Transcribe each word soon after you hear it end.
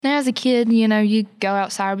Now, as a kid, you go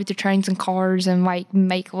outside with your trains and cars and like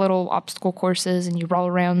make little obstacle courses and you roll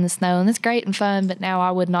around in the snow, and it's great and fun. But now I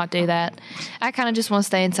would not do that. I kind of just want to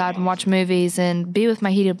stay inside and watch movies and be with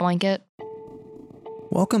my heated blanket.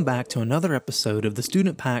 Welcome back to another episode of the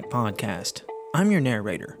Student Pack Podcast. I'm your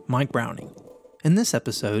narrator, Mike Browning. In this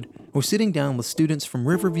episode, we're sitting down with students from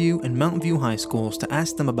Riverview and Mountain View High Schools to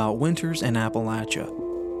ask them about winters in Appalachia.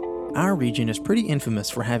 Our region is pretty infamous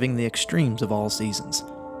for having the extremes of all seasons.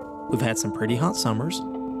 We've had some pretty hot summers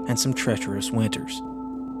and some treacherous winters.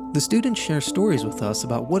 The students share stories with us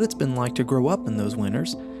about what it's been like to grow up in those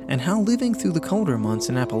winters and how living through the colder months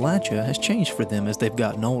in Appalachia has changed for them as they've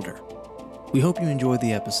gotten older. We hope you enjoy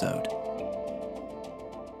the episode.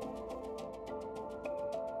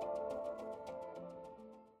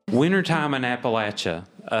 Wintertime in Appalachia.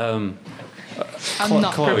 I'm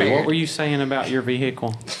not Chloe, prepared. what were you saying about your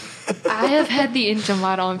vehicle? I have had the engine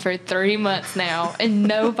light on for 3 months now, and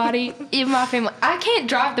nobody in my family... I can't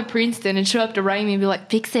drive to Princeton and show up to Ramey and be like,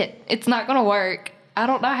 fix it. It's not going to work. I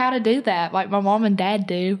don't know how to do that like my mom and dad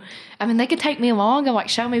do. I mean, they could take me along and like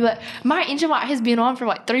show me, but my engine light has been on for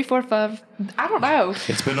like 3, 4, 5... I don't know.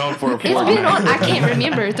 It's been on for a It's been on. I can't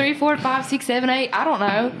remember. 3, 4, 5, 6, 7, 8. I don't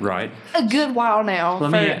know. Right. A good while now,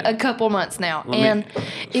 a couple months now, and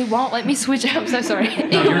it won't let me switch. I'm so sorry.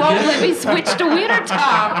 It won't let me switch to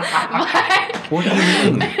wintertime. What do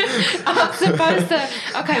you mean? I'm supposed to.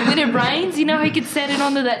 Okay, when it rains, how you could set it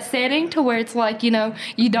onto that setting to where it's like, you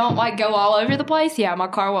don't like go all over the place. Yeah, my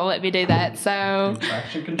car won't let me do that. So.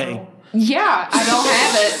 Traction control. Yeah, I don't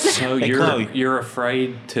have it. So you're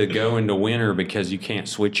afraid to go into winter because you can't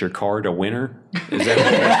switch your car to winter? Is that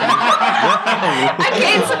what I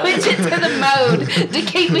can't switch it to the mode to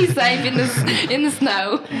keep me safe in the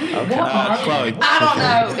snow. Okay. Chloe. I don't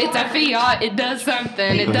know. It's a Fiat. It does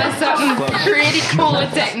something. It does something pretty cool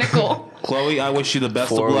and technical. Chloe, I wish you the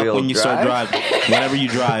best of luck when you start driving. Whenever you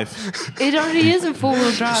drive. It already is a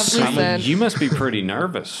four-wheel drive. Listen. You must be pretty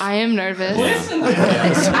nervous. I am nervous.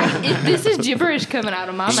 This is gibberish coming out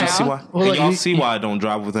of my mouth. Y'all see why I don't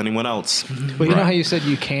drive with anyone else. Well, you know how you said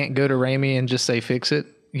you can't go to Ramey and just say fix it?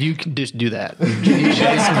 You can just do that. You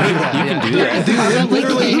can do that.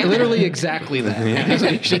 Literally exactly that.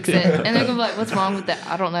 Fix it. And they're going to be like, what's wrong with that?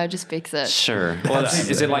 I don't know. Just fix it. Sure. Well,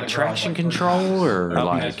 is it like traction control or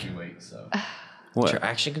like... What?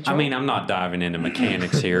 Traction control? I mean, I'm not diving into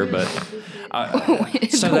mechanics here, but...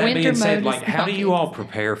 so that being said, like, how do you all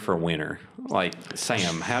prepare for winter? Like,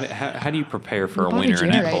 Sam, how do you prepare for a winter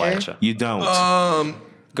in Appalachia? You don't.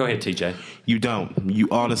 Go ahead, TJ. You don't. You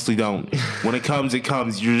honestly don't. When it comes, it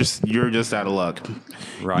comes. You're just out of luck.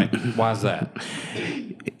 Right. Why is that?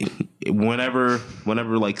 Whenever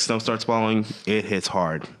like snow starts falling, it hits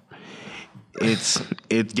hard.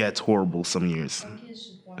 It gets horrible some years.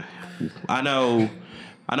 I know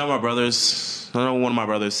my brothers. I know one of my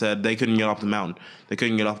brothers said they couldn't get off the mountain. They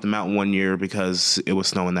couldn't get off the mountain one year because it was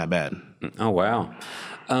snowing that bad. Oh wow.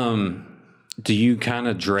 Do you kind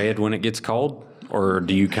of dread when it gets cold, or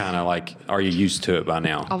do you kind of like? Are you used to it by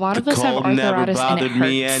now? A lot of us have Cold arthritis never and it bothered hurts.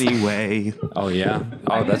 me anyway. Oh yeah.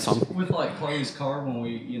 Oh, that's on. With like Chloe's car, when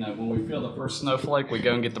we feel the first snowflake, we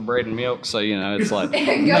go and get the bread and milk. So it's like Go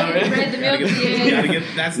get bread, the milk, yeah.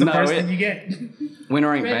 That's the first thing you get.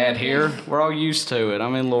 winter ain't bad here. We're all used to it. I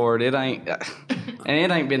mean, Lord, it ain't, and it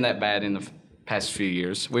ain't been that bad in the past few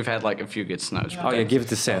years. We've had like a few good snows. Oh yeah, give it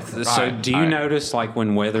to Seth. So do you notice like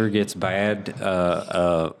when weather gets bad?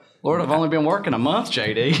 Lord, I've only been working a month,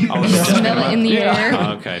 JD. Smell it in the air.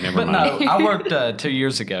 Oh, okay, never But mind. no, I worked 2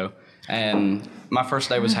 years ago, and my first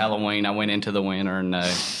day was Halloween. I went into the winter and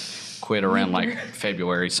quit around like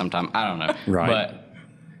February sometime. I don't know. Right. But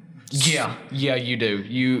yeah, you do.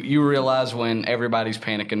 You realize when everybody's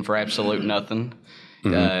panicking for absolute nothing.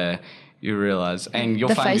 You realize, and you'll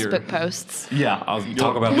The find Facebook posts. Yeah, I'll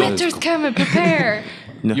talk about Winter's those. coming, prepare.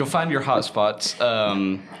 You'll find your hot spots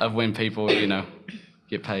of when people,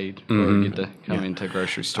 get paid or get to come into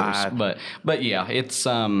grocery stores. But yeah, it's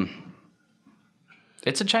a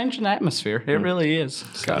change in atmosphere. It really is.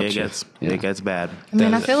 Gotcha. It gets bad. I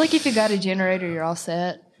mean, I feel like if you got a generator, you're all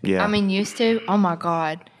set. Yeah. I mean, used to. Oh my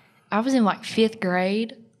God. I was in like 5th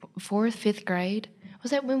grade.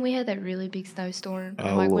 Was that when we had that really big snowstorm?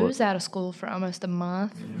 We was out of school for almost a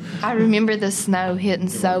month. I remember the snow hitting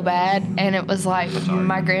so bad, and it was like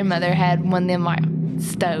my grandmother had one of them like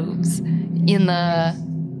stoves in the.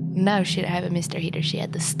 No, she didn't have a Mr. Heater. She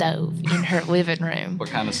had the stove in her living room. What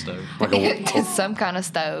kind of stove? Some kind of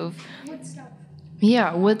stove. Wood stove.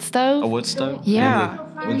 Yeah, wood stove. A wood stove? Yeah.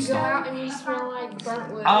 When you go out and you smell like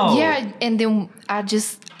burnt wood. Oh. Yeah, and then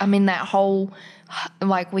that whole,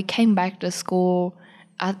 like, we came back to school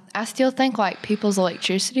I still think like people's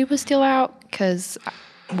electricity was still out because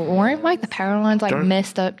weren't like the power lines like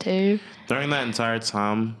messed up too? During that entire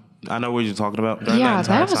time, I know what you're talking about. During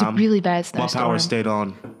that was a really bad snowstorm. My power stayed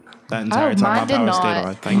on. That entire time, my power stayed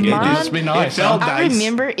on. Thank you. It must be nice. It felt nice. I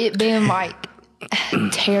remember it being like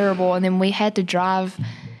terrible, and then we had to drive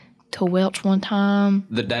to Welch one time.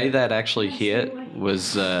 The day that actually hit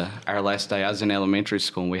was our last day. I was in elementary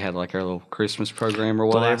school, and we had like our little Christmas program or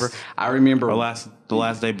whatever. I remember the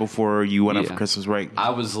last day before you went up for Christmas break.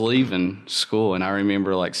 I was leaving school, and I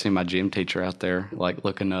remember like seeing my gym teacher out there, like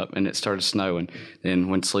looking up, and it started snowing. Then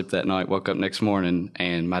went to sleep that night. Woke up next morning,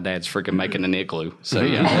 and my dad's freaking making an igloo. So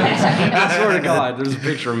yeah, I swear to God, there's a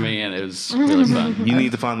picture of me, and it was really fun. You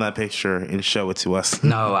need to find that picture and show it to us.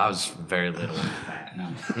 No, I was very little. No.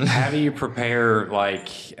 How do you prepare, like,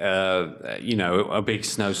 a big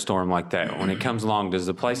snowstorm like that? When it comes along, does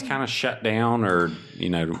the place kind of shut down, or,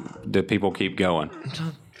 do people keep going?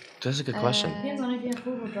 That's a good question. Depends on if you have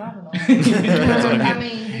four-wheel drive or not.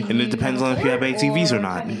 And it depends on if you have ATVs or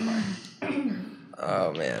not.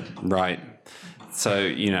 Oh, man. Right. So,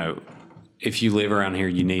 if you live around here,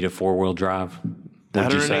 you need a 4-wheel drive,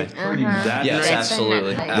 would you say? Yes,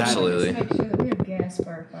 absolutely. Absolutely. Make sure that we have gas for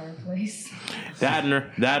our fireplace. That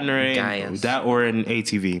or an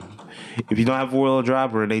ATV. If you don't have 4-wheel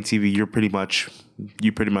drive or an ATV, you pretty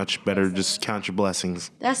much better just count your blessings.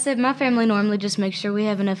 That's it. My family normally just makes sure we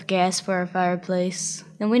have enough gas for our fireplace,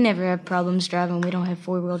 and we never have problems driving. We don't have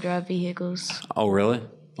 4-wheel drive vehicles. Oh, really?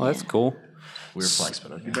 Well, that's cool. We're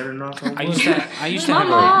flexible. You better knock on wood. I used to My have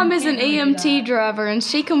mom is an EMT driver, and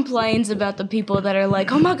she complains about the people that are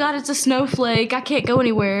like, "Oh my God, it's a snowflake! I can't go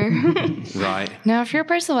anywhere." Right. Now, if you're a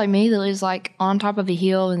person like me that lives like on top of a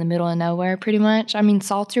hill in the middle of nowhere, pretty much, I mean,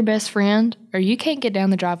 salt's your best friend, or you can't get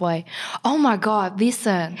down the driveway. Oh my God,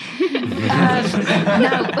 listen.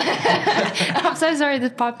 No. I'm so sorry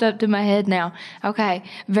this popped up to my head now. Okay,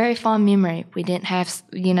 very fond memory. We didn't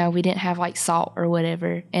have like salt or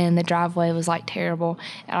whatever, and the driveway was like terrible.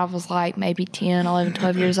 And I was like maybe 10, 11,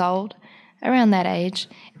 12 years old, around that age,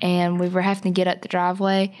 and we were having to get up the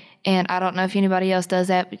driveway. And I don't know if anybody else does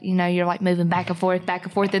that, but you're like moving back and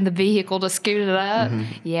forth in the vehicle to scoot it up.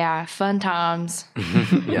 Mm-hmm. Yeah, fun times.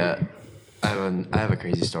 Yeah, I have a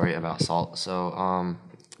crazy story about salt. So,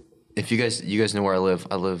 if you guys know where I live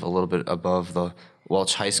a little bit above the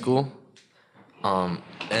Welch High School, and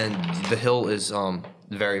the hill is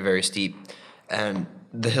very, very steep, and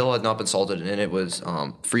the hill had not been salted, and it was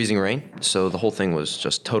freezing rain, so the whole thing was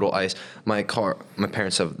just total ice. My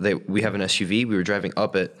parents we have an SUV. We were driving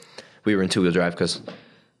up it. We were in 2-wheel drive because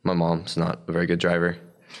my mom's not a very good driver,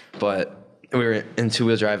 but we were in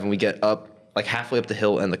 2-wheel drive, and we get up like halfway up the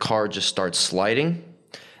hill, and the car just starts sliding,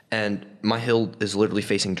 and my hill is literally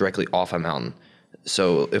facing directly off a mountain.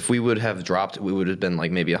 So if we would have dropped, we would have been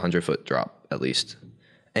like maybe 100-foot drop at least,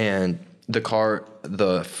 and the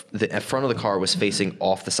front of the car was facing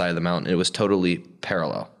off the side of the mountain. It was totally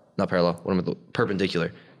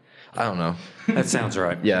perpendicular. I don't know. That sounds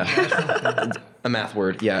right. Yeah. A math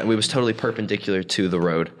word. Yeah. It was totally perpendicular to the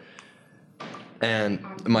road. And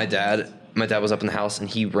my dad was up in the house, and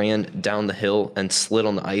he ran down the hill and slid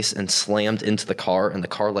on the ice and slammed into the car, and the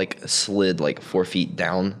car like slid like 4 feet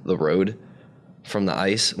down the road from the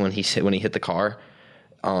ice when he hit the car.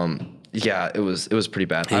 Yeah, it was pretty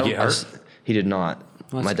bad. Did he get hurt? He did not.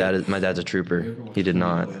 My dad's a trooper. He did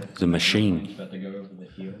not. It's a machine. About to go over the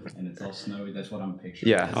hill, and it's all snowy. That's what I'm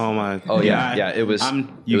picturing. Yeah. Oh my. Oh yeah. Yeah. It was.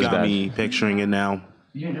 You got bad. me picturing it now.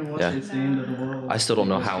 You know what? Yeah. It's the end of the world. I still don't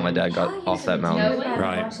know how my dad got off that mountain. I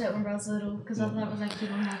Right. watched that when I was little because I thought it was actually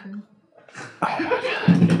going to happen.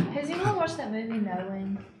 Has anyone watched that movie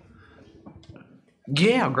Knowing?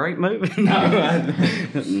 Yeah, great movie.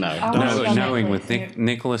 No. Knowing with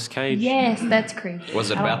Nicolas Cage. Yes, that's creepy.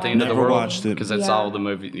 Was it about the end of the Never world? watched it. Because that's all the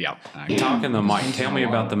movie. Yeah. Talking to Mike, tell me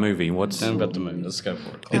about the movie. Tell me about the movie. Let's go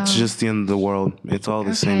for it. It's just the end of the world. It's all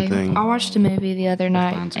the same thing. I watched a movie the other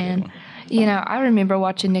night, Fine's a good and one. I remember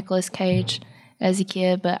watching Nicolas Cage as a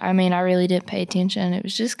kid, but I mean, I really didn't pay attention. It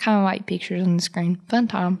was just kind of like pictures on the screen. Fun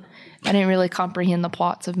time. I didn't really comprehend the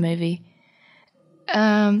plots of movie.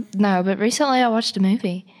 No, but recently I watched a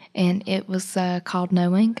movie, and it was called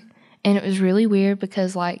Knowing, and it was really weird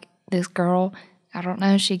because like this girl, I don't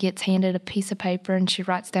know, she gets handed a piece of paper and she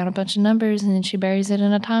writes down a bunch of numbers, and then she buries it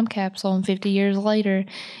in a time capsule, and 50 years later,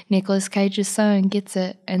 Nicolas Cage's son gets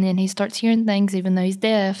it, and then he starts hearing things even though he's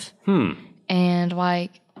deaf. And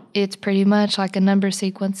like it's pretty much like a number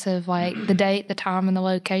sequence of like the date, the time, and the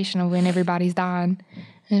location of when everybody's dying.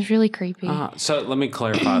 It was really creepy. So let me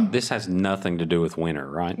clarify. This has nothing to do with winter,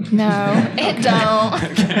 right? No, it don't.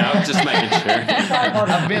 Okay, I was just making sure.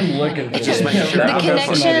 I've been looking for Just making sure. The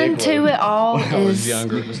connection to it all is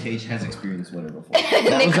Nicolas Cage has experienced winter before.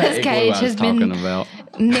 Nicolas Cage has been. about.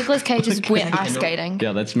 Nicolas Cage has went ice skating.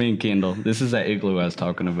 Yeah, that's me and Kendall. This is that igloo I was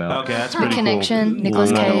talking about. Okay, that's The pretty connection. cool.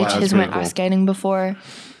 Nicolas Wow, Cage that's has pretty went cool. ice skating before,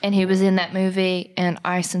 and he was in that movie. And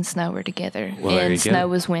ice and snow were together, Well, there you and snow go.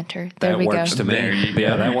 was winter. There That we go. works to me.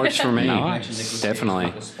 Yeah, that works for me.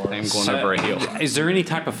 Definitely. I'm going over a hill. Is there any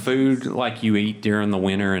type of food like you eat during the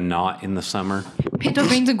winter and not in the summer? Pinto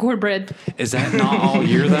beans and cornbread Is that not all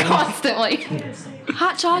year though? constantly.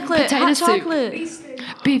 Hot chocolate. Potato hot soup. chocolate.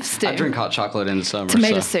 Beef stew. I drink hot chocolate in the summer.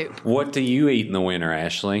 tomato so. soup. What do you eat in the winter,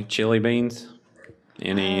 Ashley? Chili beans?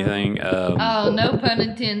 Anything? Oh, no pun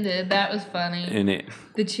intended. That was funny. In it?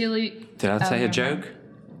 The chili. Did I say a never joke? mind.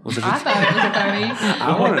 Was it? I thought it was funny.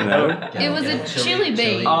 I want to know. It was a chili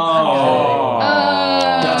bean. That's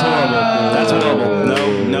horrible. That's horrible.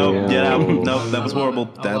 No, yeah, no, that was horrible.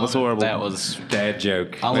 That was horrible. That was Dad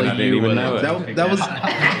joke. Only And I didn't you even would know know. it. That was.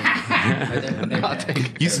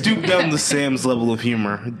 You stooped down to Sam's level of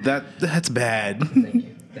humor. That's bad.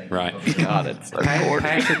 Right. God, it's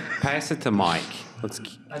Pass it to Mike. Let's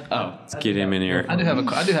get him in here. I do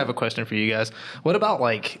have a question for you guys. What about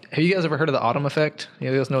have you guys ever heard of the autumn effect?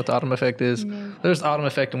 You guys know what the autumn effect is? No. There's the autumn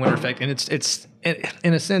effect and winter effect, and it's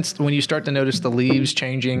in a sense when you start to notice the leaves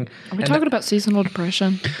changing. Are we talking about seasonal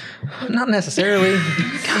depression? Not necessarily.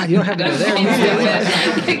 God, you don't have to go there.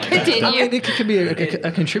 Continue. I mean, it could be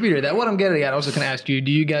a contributor to that. What I'm getting at, I was just going to ask you,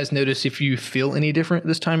 do you guys notice if you feel any different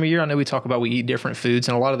this time of year? I know we talk about we eat different foods,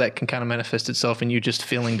 and a lot of that can kind of manifest itself in you just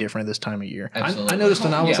feeling different this time of year. I noticed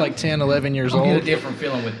when I was like 10, 11 years old. You get a different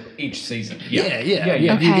feeling with each season. Yeah.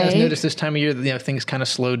 Do you guys notice this time of year that things kind of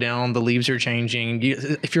slow down, the leaves are changing?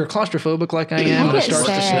 If you're claustrophobic like I am, and it starts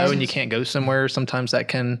to snow and you can't go somewhere, sometimes that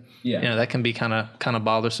can that can be kind of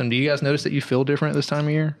bothersome. Do you guys notice that you feel different this time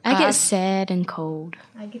of year? I get sad and cold.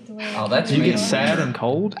 I get to wear. Oh, that's You me. get sad and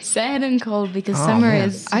cold? Sad and cold because summer man.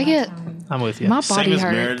 is. I'm with you. My Same body as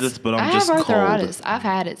hurts. Meredith, but I'm I just have cold. arthritis. I've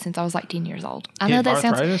had it since I was like 10 years old. I You know have that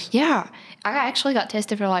arthritis? sounds. Yeah, I actually got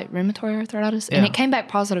tested for like rheumatoid arthritis, and Yeah. it came back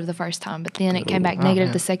positive the first time, but then it came back negative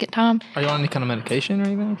man. the second time. Are you on any kind of medication or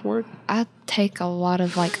anything for it? I take a lot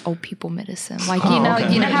of like old people medicine. Like you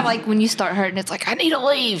know how like when you start hurting, it's like I need to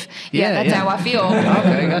leave. Yeah, that's how I feel.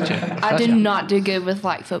 Okay, gotcha. I do not do good with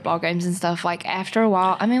like football games and stuff. Like after a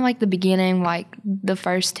while, I mean like the beginning, like the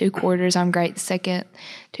first 2 quarters, I'm great. The second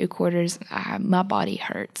 2 quarters, my body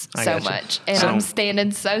hurts so gotcha. much, and I'm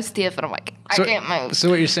standing so stiff, and I'm like I can't move. So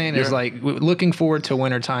what you're saying is like looking forward to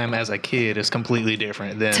wintertime as a kid is completely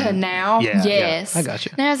different than To now, Yeah, yes. I got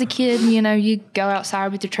you. Now as a kid, you go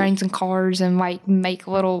outside with your trains and cars and like make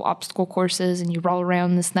little obstacle courses and you roll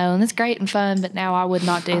around in the snow, and it's great and fun. But now I would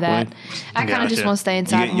not do that. I kind of just Gotcha. want to stay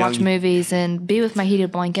inside You and get watch young- movies and be with my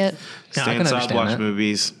heated blanket. Yeah, I Stay can inside, understand watch that.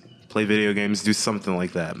 movies, play video games, do something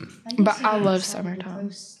like that. But I love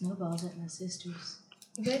summertime. Snowballs at my sister's.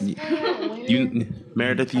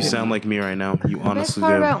 Meredith, you sound like me right now. You The best honestly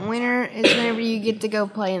part do. about winter is whenever you get to go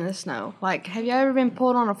play in the snow. Like, have you ever been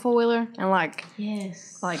pulled on a 4-wheeler and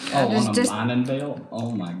Yes. Oh, on a just mining belt?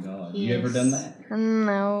 Oh my God. You ever done that?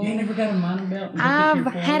 no. You ain't never got a mining belt? and hooked I've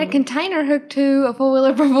up your had a four-wheeler? container hooked to a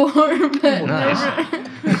 4-wheeler before,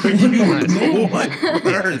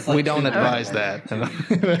 but We don't advise that.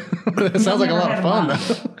 That sounds like a lot of fun though.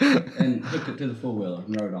 And hooked it to the four-wheeler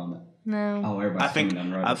and rode on it. no. Oh, everybody I think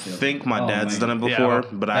done rode I it, too. think my Oh, dad's man. done it before,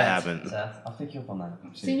 but I haven't. Seth, I'll pick you up on that.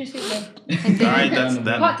 Senior seat, All right, that's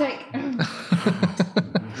that. hot take.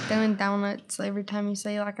 Doing donuts every time you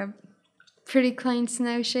see like a pretty clean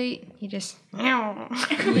snow sheet, you just.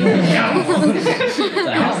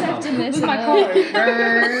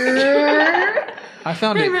 I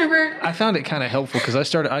found it kind of helpful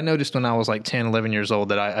because I noticed when I was like 10, 11 years old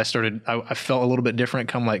that I felt a little bit different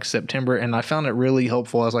come like September, and I found it really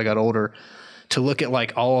helpful as I got older to look at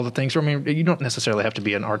like all of the things. I mean, you don't necessarily have to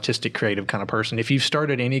be an artistic, creative kind of person. If you've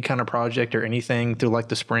started any kind of project or anything through like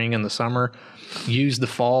the spring and the summer, use the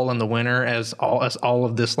fall and the winter as all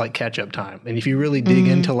of this like catch up time. And if you really dig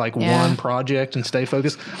into like one project and stay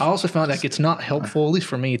focused, I also found like it's not helpful, at least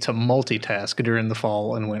for me, to multitask during the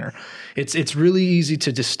fall and winter. It's really easy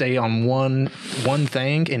to just stay on one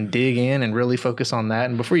thing and dig in and really focus on that.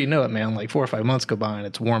 And before you know it, man, like 4 or 5 months go by and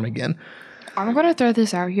it's warm again. I'm gonna throw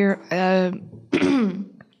this out here. I'm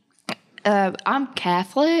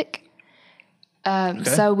Catholic,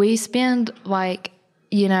 so we spend like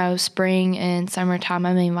spring and summertime.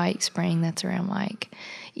 I mean, like spring, that's around like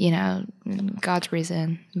God's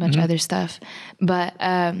risen, a bunch of other stuff. But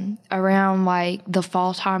around like the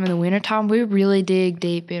fall time and the winter time, we really dig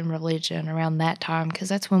deep in religion around that time because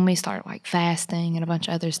that's when we start like fasting and a bunch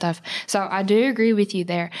of other stuff. So I do agree with you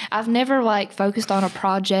there. I've never like focused on a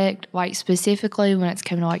project like specifically when it's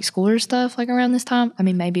coming to like school or stuff like around this time. I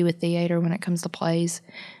mean, maybe with theater when it comes to plays,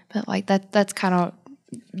 but like that's kind of,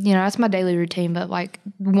 that's my daily routine. But like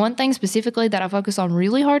one thing specifically that I focus on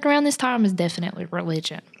really hard around this time is definitely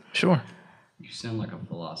religion. Sure. You sound like a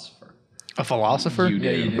philosopher. A philosopher? You do.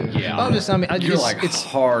 Yeah, you do. Yeah. You're like it's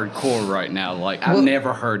hardcore right now. Like I've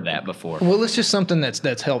never heard that before. Well, it's just something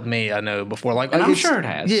that's helped me. I know before. Like I'm sure it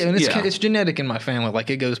has. Yeah, and it's genetic in my family. Like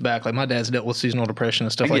it goes back. Like my dad's dealt with seasonal depression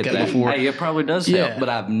and stuff like that before. Hey, it probably does help, but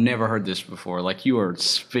I've never heard this before. Like you are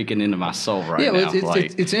speaking into my soul right now. Yeah,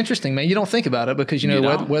 it's interesting, man. You don't think about it because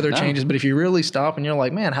weather changes, but if you really stop and you're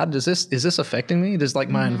like, man, how is this affecting me? Does like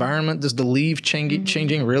my environment, does the leaf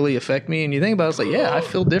changing really affect me? And you think about it, it's like, yeah, I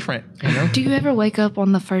feel different. Do you ever wake up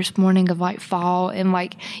on the first morning of like fall and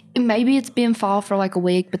like maybe it's been fall for like a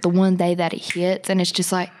week, but the one day that it hits and it's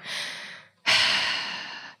just like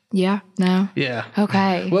yeah, no. Yeah.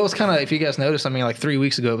 Okay. Well, it's kind of, if you guys notice, I mean, like 3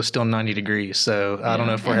 weeks ago, it was still 90 degrees. So I don't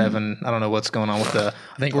know if I don't know what's going on with I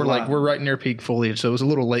think we're right near peak foliage. So it was a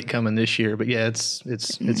little late coming this year, but yeah, it's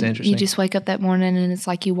interesting. You just wake up that morning and it's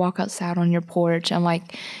like you walk outside on your porch and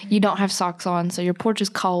like you don't have socks on. So your porch is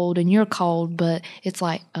cold and you're cold, but it's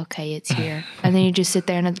like, okay, it's here. And then you just sit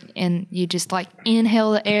there and you just like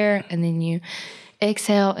inhale the air and then you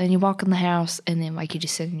exhale and you walk in the house and then like you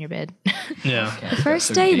just sit in your bed. Yeah. The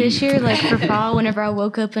first day this year, like for fall, whenever I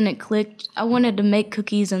woke up and it clicked, I wanted to make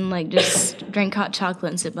cookies and like just drink hot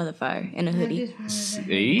chocolate and sit by the fire in a hoodie.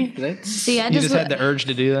 See, I just had the urge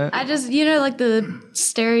to do that? I just, like the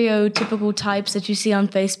stereotypical types that you see on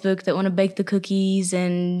Facebook that want to bake the cookies,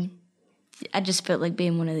 and I just felt like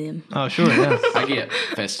being one of them. Oh, sure, yeah. I get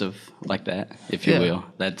festive like that, if you will.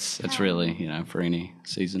 That's really, for any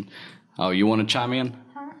season. Oh, you want to chime in?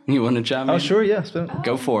 You want to chime in? Oh, sure, yeah.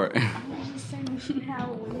 Go for it.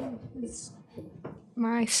 Halloween is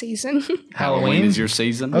my season. Halloween is your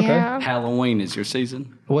season? Okay. Yeah. Halloween is your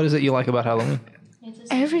season? What is it you like about Halloween?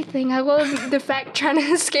 Everything. I love the fact trying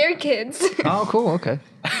to scare kids. Oh, cool, okay.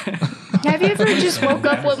 Have you ever just woke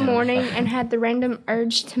up one morning and had the random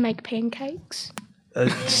urge to make pancakes?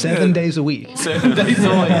 7 days a week. 7 days a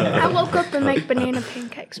week. I woke up and make banana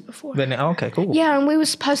pancakes before. Okay, cool. Yeah, and we was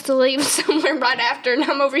supposed to leave somewhere right after, and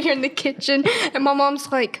I'm over here in the kitchen, and my mom's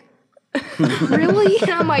like, really?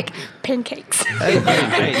 And I'm like, pancakes. Hey,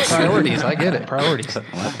 priorities. I get it. Priorities.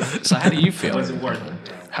 So how do you feel?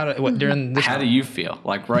 During this? How do you feel?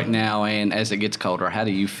 Like right now and as it gets colder, how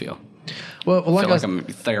do you feel? Well, I feel like I'm a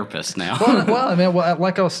therapist now.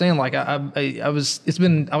 Like I was saying, like I was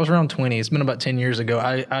around 20. It's been about 10 years ago.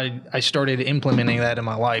 I started implementing that in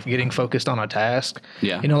my life, getting focused on a task.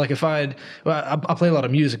 Yeah. Like if I play a lot of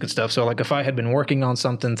music and stuff. So like if I had been working on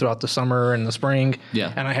something throughout the summer and the spring,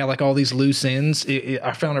 and I had like all these loose ends,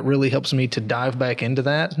 I found it really helps me to dive back into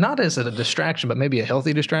that, not as a distraction, but maybe a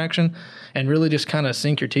healthy distraction, and really just kind of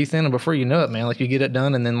sink your teeth in. And before you know it, man, like you get it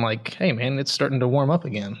done, and then like, hey, man, it's starting to warm up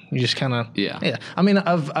again. You just kind of. Yeah. I mean,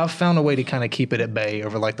 I've found a way to kind of keep it at bay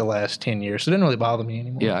over like the last 10 years. So it didn't really bother me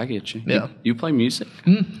anymore. Yeah, I get you. Yeah. You play music?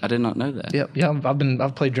 I did not know that. Yeah.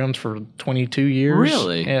 I've played drums for 22 years.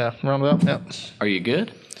 Really? Yeah. Around about. Yeah. Are you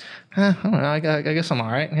good? I don't know. I guess I'm all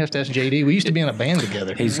right. You have to ask JD. We used to be in a band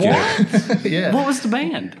together. He's good. Yeah. What was the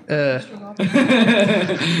band?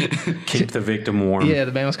 Keep the Victim Warm. Yeah,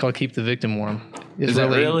 the band was called Keep the Victim Warm. Is that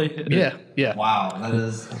really? Yeah. Wow, that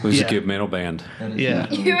is. It was a good metal band. Yeah.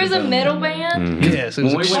 You was a metal band? Yes. It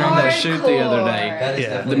was when we went on that shoot the other day,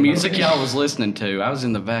 Yeah. the music y'all was listening to, I was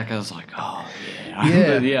in the back. I was like, oh,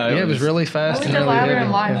 yeah. It was really fast. I and went to really Louder heavy.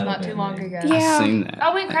 in Life not too long ago. Yeah. I seen that.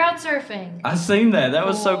 I went crowd surfing. I seen that. That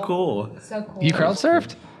was so cool. So cool. You crowd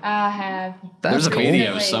surfed? I have. There's a cool.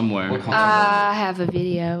 video somewhere. I have a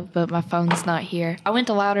video, but my phone's not here. I went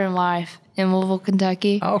to Louder in Life in Louisville,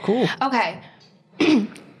 Kentucky. Oh, cool. Okay.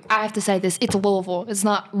 I have to say this. It's Louisville. It's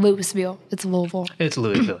not Louisville. It's Louisville. It's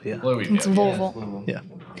Louisville, yeah. It's Louisville. Yeah.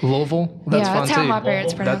 Louisville? That's fine that's too. how my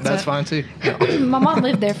parents pronounce That's it. fine too. My mom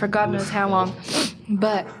lived there for God knows how long.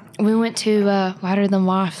 But we went to Louder Than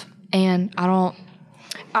Life, and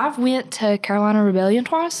I've went to Carolina Rebellion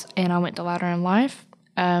twice, and I went to Louder Than Life.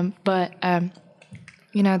 But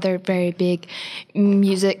they're very big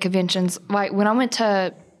music conventions. Like when I went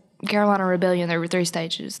to Carolina Rebellion, there were 3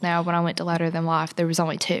 stages. Now, when I went to Louder Than Life, there was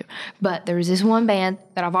only 2. But there was this one band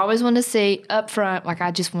that I've always wanted to see up front. Like,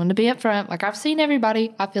 I just wanted to be up front. Like, I've seen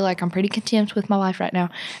everybody. I feel like I'm pretty content with my life right now.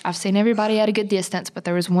 I've seen everybody at a good distance, but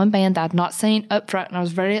there was one band that I'd not seen up front, and I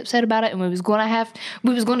was very upset about it, and we was going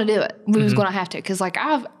to do it. We was going to have to, because, like,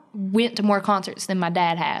 I've went to more concerts than my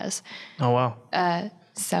dad has. Oh, wow.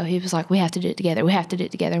 So he was like, we have to do it together. We have to do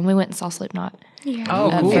it together. And we went and saw Slipknot. Yeah. Oh,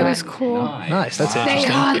 cool. It was cool. Nice. That's interesting.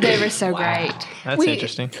 God, they were so great. That's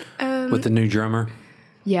interesting. With the new drummer.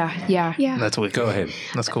 Yeah. That's wicked. Go ahead.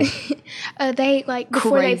 That's cool. They, like,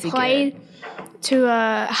 before Crazy they played, to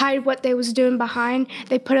hide what they was doing behind,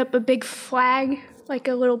 they put up a big flag, like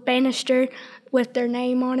a little banister with their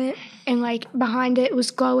name on it. And, like, behind it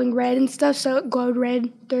was glowing red and stuff, so it glowed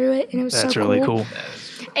red through it. And it was That's so really cool.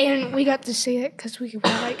 And we got to see it because we were,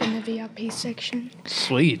 like, in the VIP section.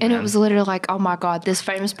 Sweet. And man. it was literally like, oh my God, this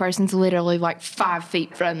famous person's literally like 5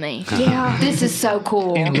 feet from me. Yeah. This is so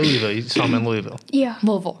cool. In Louisville. You saw him in Louisville. Yeah.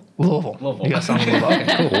 Louisville. You got something in Louisville.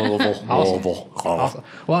 Okay, cool. Louisville. Awesome.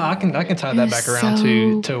 Well, I can tie that back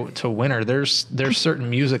around So- to winter. There's certain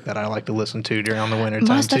music that I like to listen to during the winter time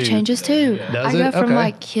My stuff too. changes too. Does I go it? from Okay.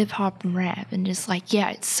 like hip hop and rap and just like,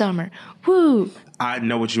 yeah, it's summer. Woo. I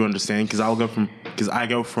know what you understand because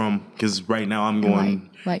right now I'm going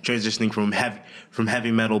Like- transitioning from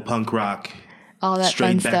heavy metal, punk rock, All that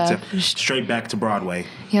fun stuff. straight back to Broadway.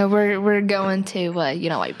 Yeah, we're going to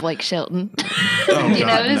like Blake Shelton. Oh, You know,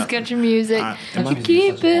 God, his no. country music. Am I-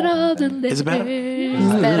 Keep it all the letters Is it better?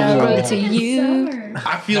 that I wrote to you.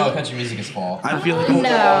 I feel country music is fall. I feel like No.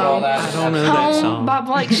 I don't know that Home song. by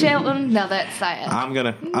Blake Shelton. No, that's sad. I'm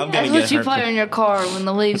gonna That's get what you her. play in your car when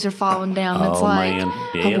the leaves are falling down. It's Oh, like, man.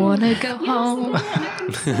 I Yep. want to go home.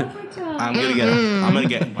 I'm gonna get.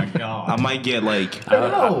 I might get like.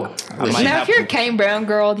 Oh. I might Now, have if you're a Kane Brown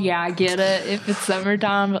girl, yeah, I get it. If it's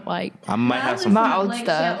summertime, but like, I might have some. my old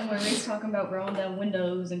stuff. Where he's talking about rolling down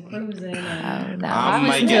windows and cruising. Oh, no. I I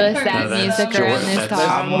might listen to get- a sad music around this I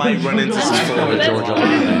time. might run into some Florida Georgia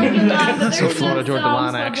Line. So Florida Georgia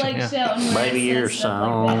Line action. Yeah. Baby, your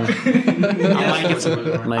song. I might get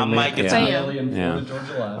some. I might get some. Bam. Yeah.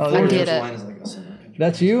 I get it.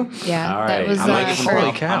 That's you? Yeah, All that right. was I might get some Holy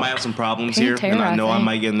prob- cow. I might have some problems Pantera, here, and I know I think.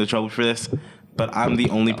 might get into trouble for this. But I'm the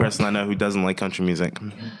only person I know who doesn't like country music.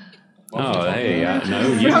 Oh, hey, I know.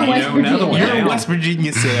 You know another one You're in now. West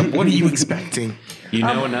Virginia, Sam. What are you expecting? You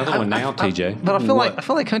know another one now, TJ. But I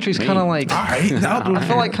feel like country's kind of like. All right, I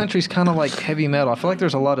feel like country's kind of like heavy metal. I feel like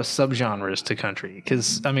there's a lot of subgenres to country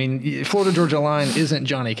because I mean, Florida Georgia Line isn't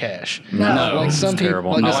Johnny Cash. No, like some it's people.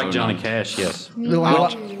 terrible. Like, I like Johnny Cash, yes.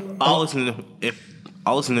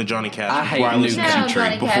 I'll listen to Johnny Cash I before I hate new listen to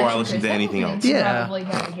country. before I listen to anything else. Yeah.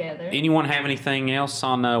 Anyone have anything else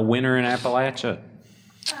on winter in Appalachia?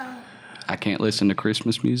 I can't listen to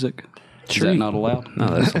Christmas music. Is Sure. that not allowed? No,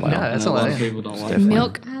 that's allowed. Yeah, that's A lot allowed. of people don't like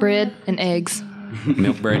milk, bread, and eggs.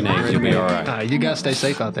 Milk, bread, and eggs. You'll be all right. You guys stay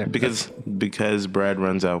safe out there. Because bread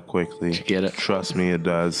runs out quickly. get it? Trust me, it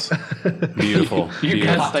does. Beautiful. You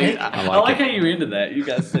Beautiful. guys stay. I I like like it. how you're into that. You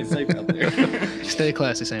guys stay safe out there. Stay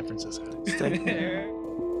classy, San Francisco.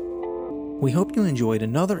 We hope you enjoyed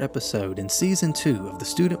another episode in Season 2 of the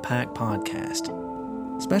Student Pack Podcast.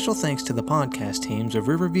 Special thanks to the podcast teams of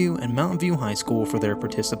Riverview and Mountain View High School for their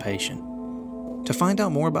participation. To find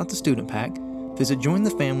out more about the Student Pack, visit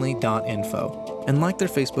jointhefamily.info and like their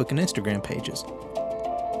Facebook and Instagram pages.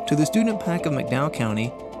 To the Student Pack of McDowell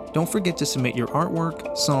County, don't forget to submit your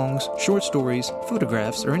artwork, songs, short stories,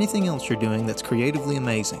 photographs, or anything else you're doing that's creatively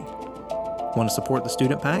amazing. Want to support the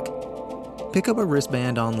Student Pack? Pick up a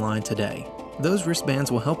wristband online today. Those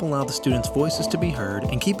wristbands will help allow the students' voices to be heard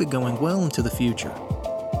and keep it going well into the future.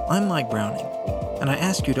 I'm Mike Browning, and I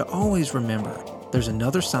ask you to always remember there's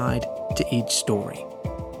another side to each story.